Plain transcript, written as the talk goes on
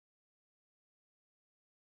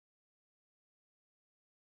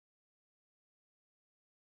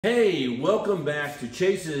Hey, welcome back to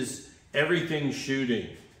Chase's Everything Shooting.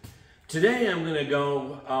 Today I'm going to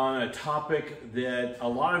go on a topic that a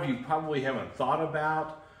lot of you probably haven't thought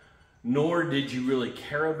about, nor did you really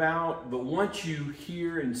care about, but once you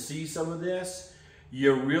hear and see some of this,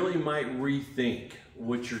 you really might rethink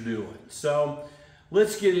what you're doing. So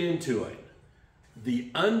let's get into it. The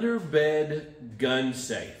underbed gun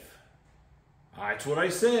safe. That's what I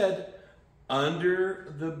said,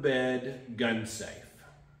 under the bed gun safe.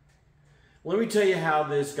 Let me tell you how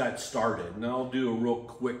this got started, and I'll do a real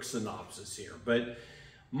quick synopsis here. But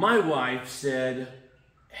my wife said,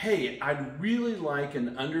 hey, I'd really like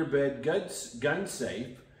an underbed gun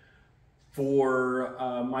safe for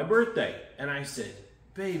my birthday. And I said,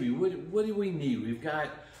 baby, what do we need? We've got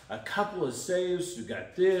a couple of safes, we've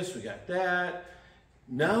got this, we got that.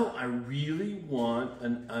 No, I really want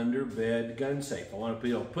an underbed gun safe. I want to be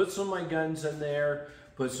able to put some of my guns in there,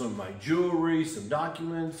 put some of my jewelry, some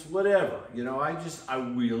documents, whatever. You know, I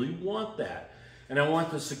really want that. And I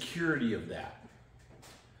want the security of that.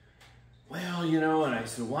 Well, you know, and I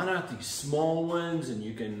said, why not these small ones? And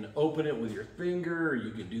you can open it with your finger, or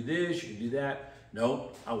you can do this, you can do that.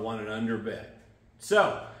 Nope, I want an underbed.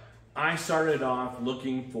 So I started off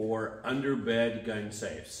looking for underbed gun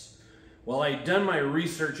safes. Well, I'd done my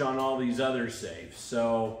research on all these other safes,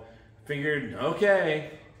 so I figured,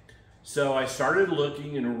 okay. So I started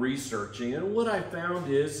looking and researching, and what I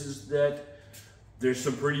found is that there's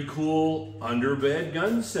some pretty cool underbed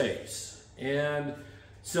gun safes. And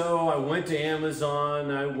so I went to Amazon,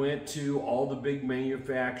 I went to all the big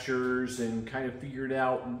manufacturers and kind of figured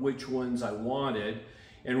out which ones I wanted.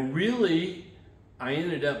 And really, I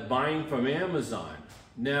ended up buying from Amazon.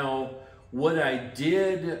 Now, what I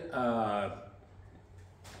did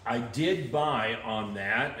buy on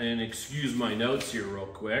that, and excuse my notes here real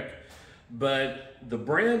quick, but the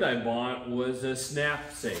brand I bought was a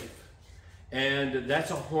Snap Safe, and that's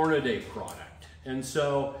a Hornady product. And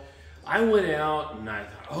so I went out and I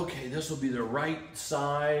thought, okay, this will be the right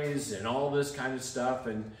size and all this kind of stuff.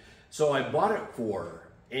 And so I bought it for her,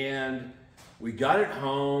 and we got it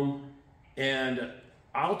home, and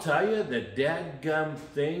I'll tell you, the dadgum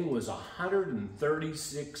thing was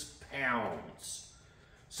 136 pounds.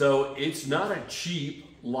 So it's not a cheap,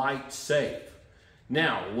 light safe.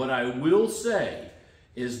 Now, what I will say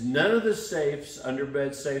is none of the safes,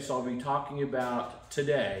 underbed safes I'll be talking about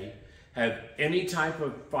today, have any type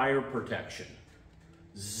of fire protection.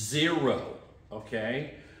 Zero,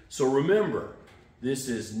 okay? So remember, this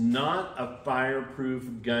is not a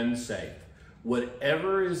fireproof gun safe.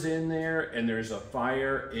 Whatever is in there and there's a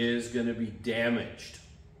fire is going to be damaged,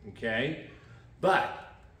 okay?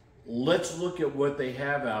 But let's look at what they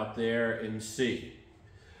have out there and see.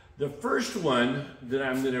 The first one that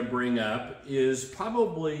I'm going to bring up is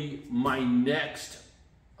probably my next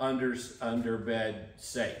underbed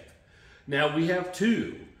safe. Now we have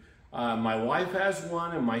two. My wife has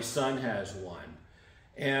one and my son has one.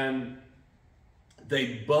 And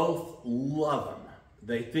they both love them.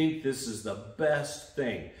 They think this is the best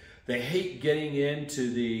thing. They hate getting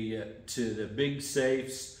into the big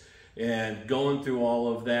safes and going through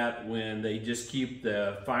all of that when they just keep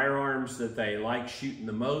the firearms that they like shooting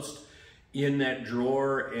the most in that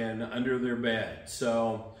drawer and under their bed.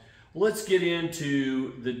 So let's get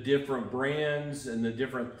into the different brands and the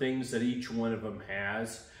different things that each one of them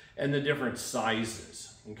has and the different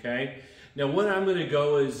sizes, okay? Now what I'm gonna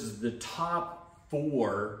go is the top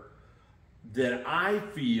four that I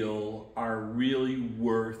feel are really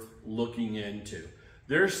worth looking into.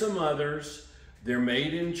 There's some others. They're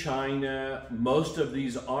made in China. Most of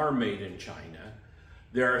these are made in China.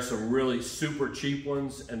 There are some really super cheap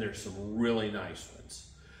ones and there's some really nice ones.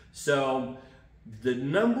 So the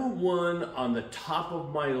number one on the top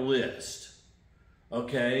of my list,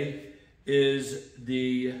 okay, is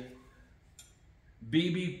the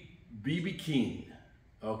BB King,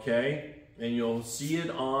 okay? And you'll see it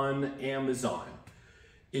on Amazon.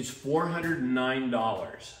 It's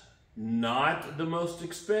 $409. Not the most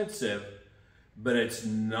expensive, but it's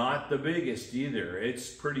not the biggest either. It's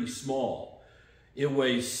pretty small. It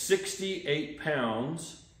weighs 68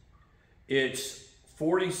 pounds. It's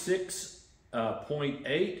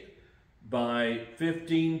 46.8 by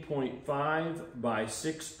 15.5 by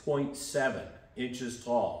 6.7 inches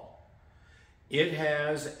tall. It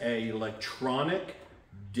has an electronic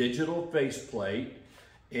digital faceplate,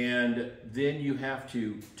 and then you have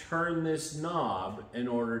to turn this knob in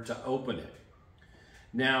order to open it.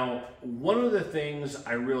 Now, one of the things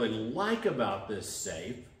I really like about this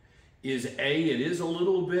safe is A, it is a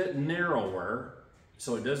little bit narrower,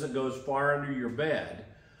 so it doesn't go as far under your bed,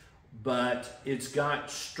 but it's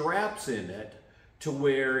got straps in it to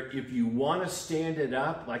where if you want to stand it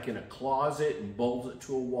up, like in a closet and bolt it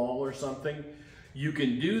to a wall or something, you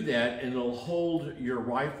can do that and it'll hold your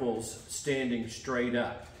rifles standing straight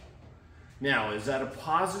up. Now, is that a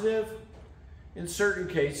positive? In certain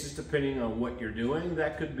cases, depending on what you're doing,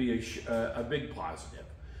 that could be a big positive.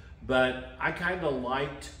 But I kind of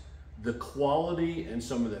liked the quality and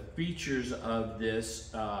some of the features of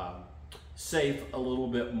this safe a little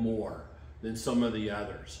bit more than some of the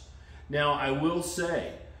others. Now, I will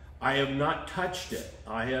say, I have not touched it.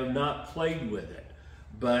 I have not played with it.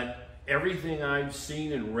 But everything I've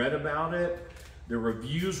seen and read about it, the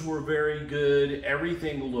reviews were very good.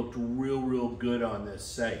 Everything looked real good on this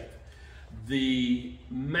safe. The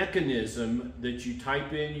mechanism that you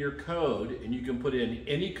type in your code, and you can put in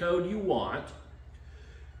any code you want.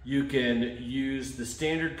 You can use the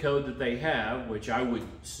standard code that they have, which I would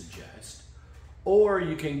suggest, or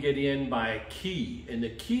you can get in by a key, and the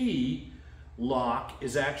key lock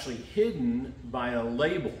is actually hidden by a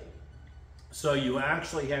label. So you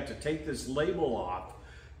actually have to take this label off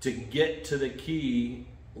to get to the key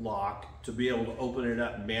lock to be able to open it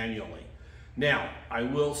up manually. Now, I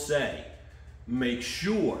will say, make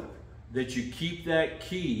sure that you keep that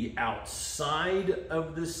key outside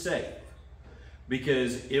of the safe,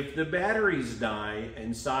 because if the batteries die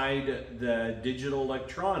inside the digital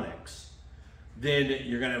electronics, then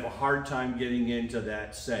you're going to have a hard time getting into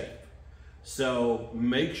that safe. So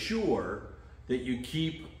make sure that you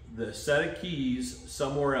keep the set of keys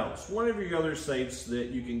somewhere else, one of your other safes that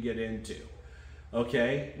you can get into.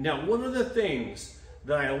 Okay, now one of the things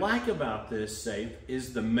that I like about this safe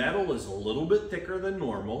is the metal is a little bit thicker than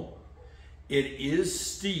normal. It is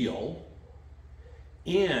steel,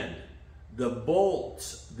 and the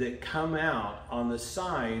bolts that come out on the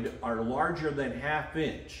side are larger than 1/2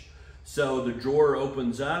 inch. So the drawer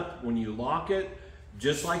opens up when you lock it,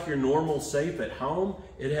 just like your normal safe at home.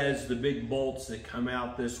 It has the big bolts that come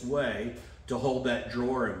out this way to hold that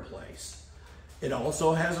drawer in place. It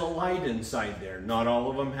also has a light inside there. Not all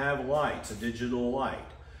of them have lights, a digital light.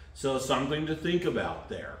 So something to think about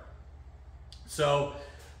there. So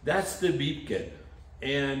that's the Beepkin.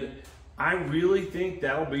 And I really think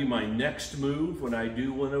that'll be my next move when I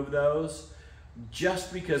do one of those,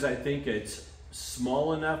 just because I think it's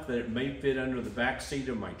small enough that it may fit under the back seat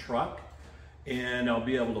of my truck, and I'll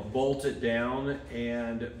be able to bolt it down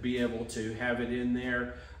and be able to have it in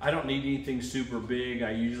there. I don't need anything super big.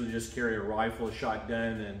 I usually just carry a rifle, a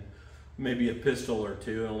shotgun, and maybe a pistol or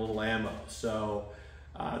two and a little ammo. So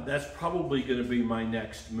that's probably going to be my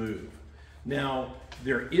next move. Now,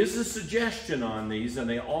 there is a suggestion on these, and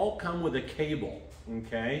they all come with a cable,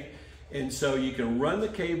 okay? And so you can run the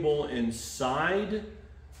cable inside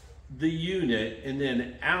the unit and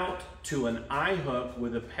then out to an eye hook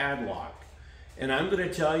with a padlock. And I'm going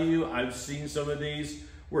to tell you, I've seen some of these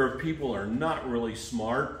where people are not really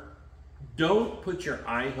smart. Don't put your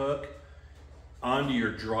eye hook onto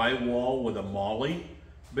your drywall with a molly,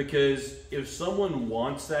 because if someone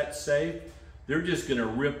wants that safe, they're just going to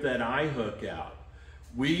rip that eye hook out.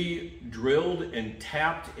 We drilled and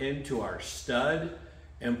tapped into our stud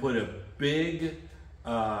and put a big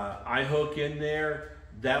eye hook in there.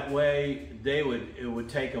 That way it would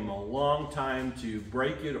take them a long time to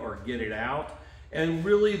break it or get it out. And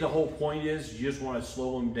really the whole point is you just want to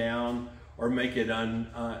slow them down or make it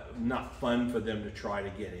not fun for them to try to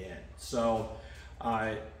get in. So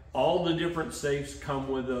all the different safes come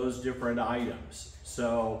with those different items.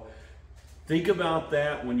 So think about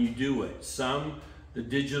that when you do it. The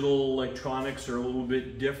digital electronics are a little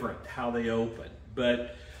bit different how they open.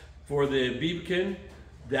 But for the Beepkin,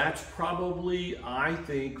 that's probably, I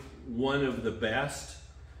think, one of the best.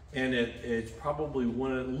 And it's probably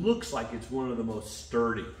looks like it's one of the most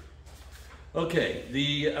sturdy. Okay,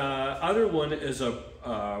 the other one is a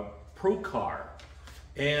Procar,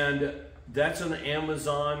 and that's an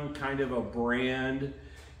Amazon kind of a brand.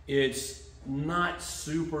 It's not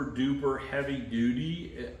super duper heavy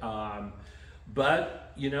duty,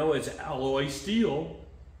 but you know, it's alloy steel.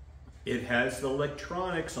 It has the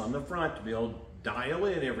electronics on the front to be able to dial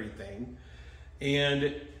in everything.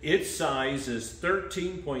 And its size is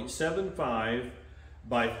 13.75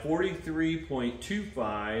 by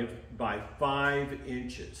 43.25 by 5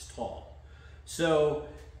 inches tall. So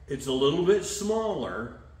it's a little bit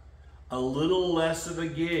smaller, a little less of a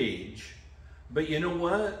gauge, but you know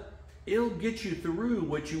what? It'll get you through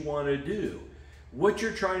what you want to do. What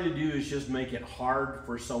you're trying to do is just make it hard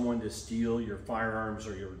for someone to steal your firearms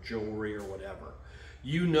or your jewelry or whatever.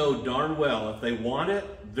 You know darn well if they want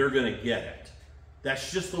it, they're going to get it.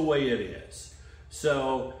 That's just the way it is.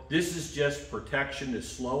 So this is just protection to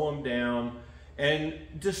slow them down and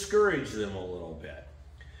discourage them a little bit.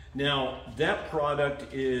 Now, that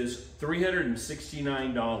product is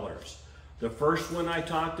 $369. The first one I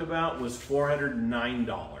talked about was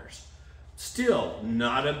 $409. Still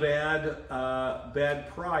not a bad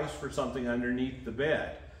price for something underneath the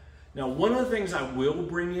bed. Now, one of the things I will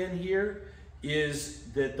bring in here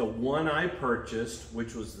is that the one I purchased,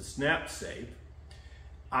 which was the SnapSafe,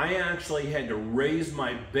 I actually had to raise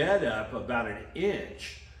my bed up about an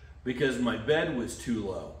inch because my bed was too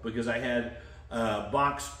low, because I had a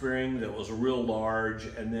box spring that was real large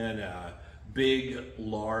and then a big,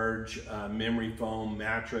 large memory foam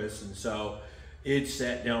mattress, and so it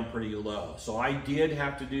sat down pretty low. So I did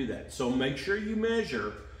have to do that. So make sure you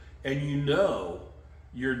measure and you know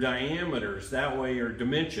your diameters, that way, your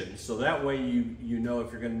dimensions, so that way you know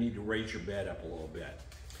if you're going to need to raise your bed up a little bit.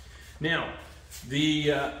 Now,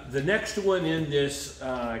 the next one in this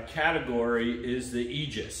category is the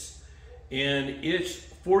Aegis, and it's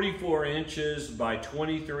 44 inches by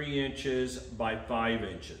 23 inches by 5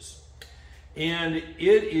 inches. And it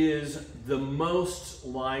is the most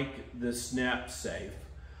like the SnapSafe,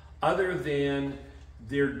 other than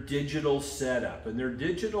their digital setup. And their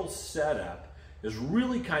digital setup is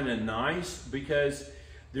really kind of nice because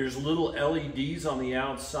there's little LEDs on the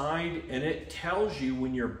outside and it tells you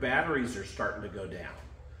when your batteries are starting to go down.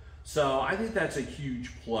 So I think that's a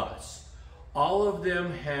huge plus. All of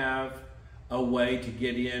them have a way to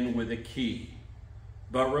get in with a key.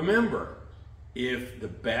 But remember, if the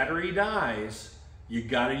battery dies, you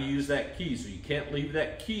got to use that key. So you can't leave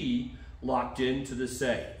that key locked into the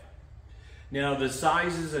safe. Now, the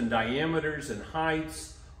sizes and diameters and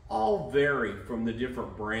heights all vary from the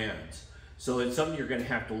different brands. So it's something you're going to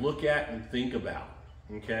have to look at and think about,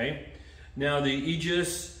 okay? Now, the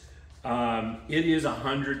Aegis, it is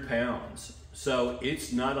 100 pounds, so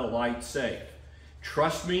it's not a light safe.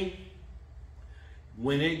 Trust me,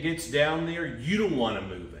 when it gets down there, you don't want to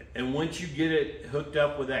move it. And once you get it hooked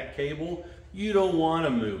up with that cable, you don't want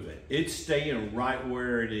to move it. It's staying right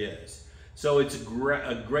where it is. So it's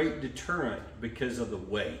a great deterrent because of the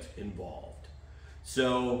weight involved.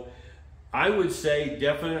 So I would say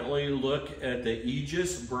definitely look at the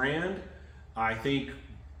Aegis brand. I think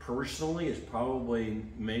personally it's probably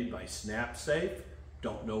made by SnapSafe.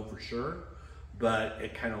 Don't know for sure, but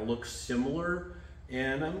it kind of looks similar.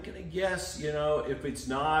 And I'm gonna guess, you know, if it's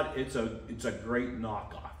not, it's a great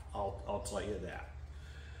knockoff. I'll tell you that.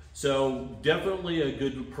 So definitely a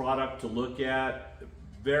good product to look at.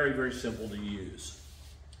 Very, very simple to use.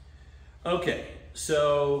 Okay,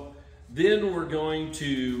 so then we're going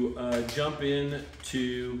to jump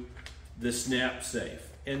into the SnapSafe.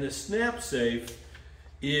 And the SnapSafe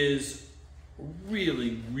is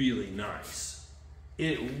really, really nice.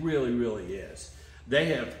 It really, really is. They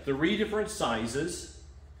have 3 different sizes,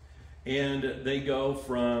 and they go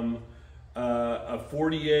from a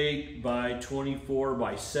 48 by 24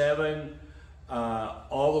 by 7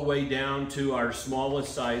 all the way down to our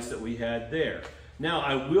smallest size that we had there. Now,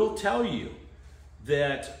 I will tell you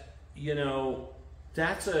that, you know, the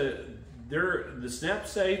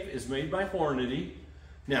SnapSafe is made by Hornady.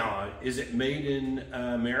 Now, is it made in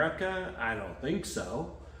America? I don't think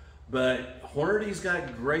so. But Hornady's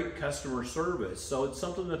got great customer service, so it's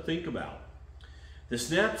something to think about. The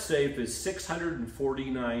SnapSafe is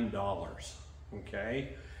 $649,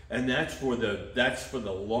 okay? And that's for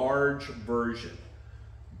the large version.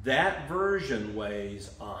 That version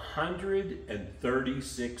weighs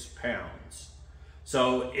 136 pounds.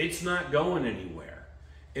 So it's not going anywhere.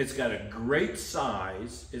 It's got a great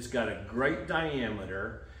size, it's got a great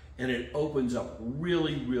diameter, and it opens up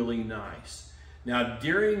really, really nice. Now,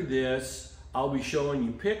 during this, I'll be showing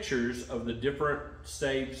you pictures of the different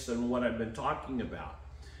safes and what I've been talking about.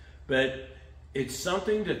 But it's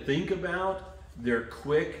something to think about. They're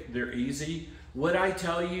quick, they're easy. Would I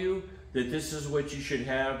tell you that this is what you should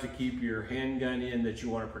have to keep your handgun in, that you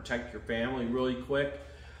want to protect your family really quick?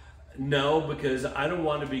 No, because I don't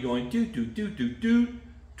want to be going doot, doot, doot, doot, doot,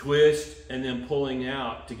 twist, and then pulling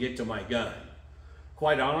out to get to my gun.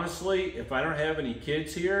 Quite honestly, if I don't have any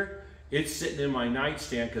kids here, it's sitting in my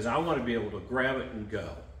nightstand because I want to be able to grab it and go.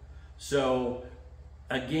 So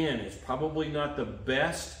again, it's probably not the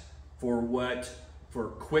best for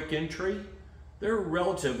quick entry. They're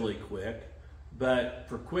relatively quick, but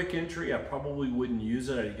for quick entry, I probably wouldn't use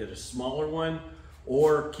it. I'd get a smaller one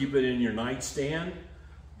or keep it in your nightstand.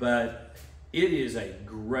 But it is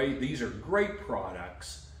these are great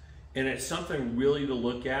products, and it's something really to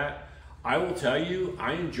look at. I will tell you,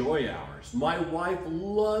 I enjoy ours. My wife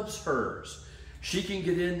loves hers. She can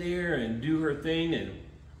get in there and do her thing and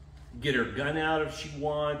get her gun out if she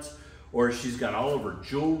wants, or she's got all of her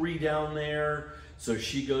jewelry down there. So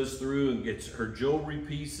she goes through and gets her jewelry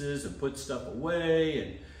pieces and puts stuff away.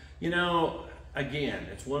 And, you know, again,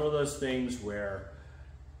 it's one of those things where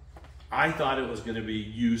I thought it was going to be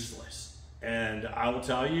useless. And I will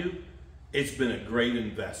tell you, it's been a great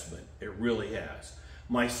investment. It really has.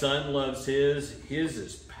 My son loves his. His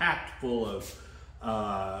is packed full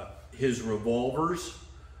of his revolvers.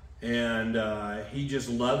 And he just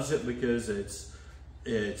loves it because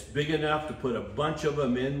it's big enough to put a bunch of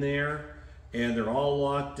them in there. And they're all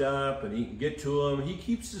locked up, and he can get to them. He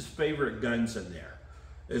keeps his favorite guns in there,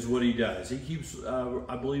 is what he does. He keeps,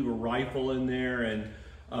 I believe, a rifle in there, and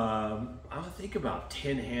I think about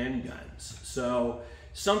 10 handguns. So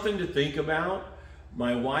something to think about.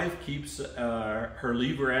 My wife keeps her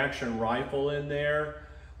lever action rifle in there,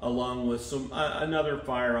 along with some another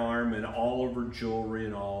firearm and all of her jewelry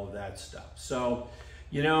and all of that stuff. So,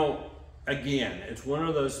 you know, again, it's one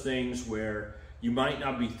of those things where you might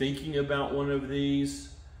not be thinking about one of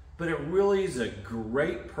these, but it really is a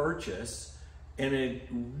great purchase, and it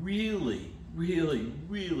really, really,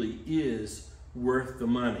 really is worth the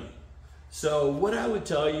money. So what I would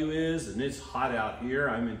tell you is, and it's hot out here,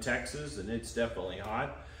 I'm in Texas and it's definitely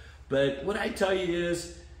hot, but what I tell you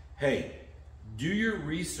is, hey, do your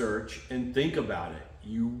research and think about it.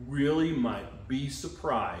 You really might be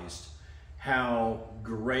surprised how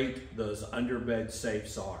great those underbed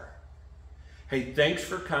safes are. Hey, thanks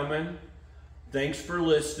for coming. Thanks for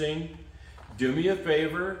listening. Do me a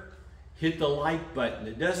favor, hit the like button.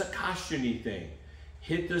 It doesn't cost you anything.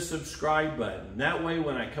 Hit the subscribe button. That way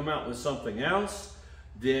when I come out with something else,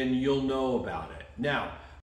 then you'll know about it. Now,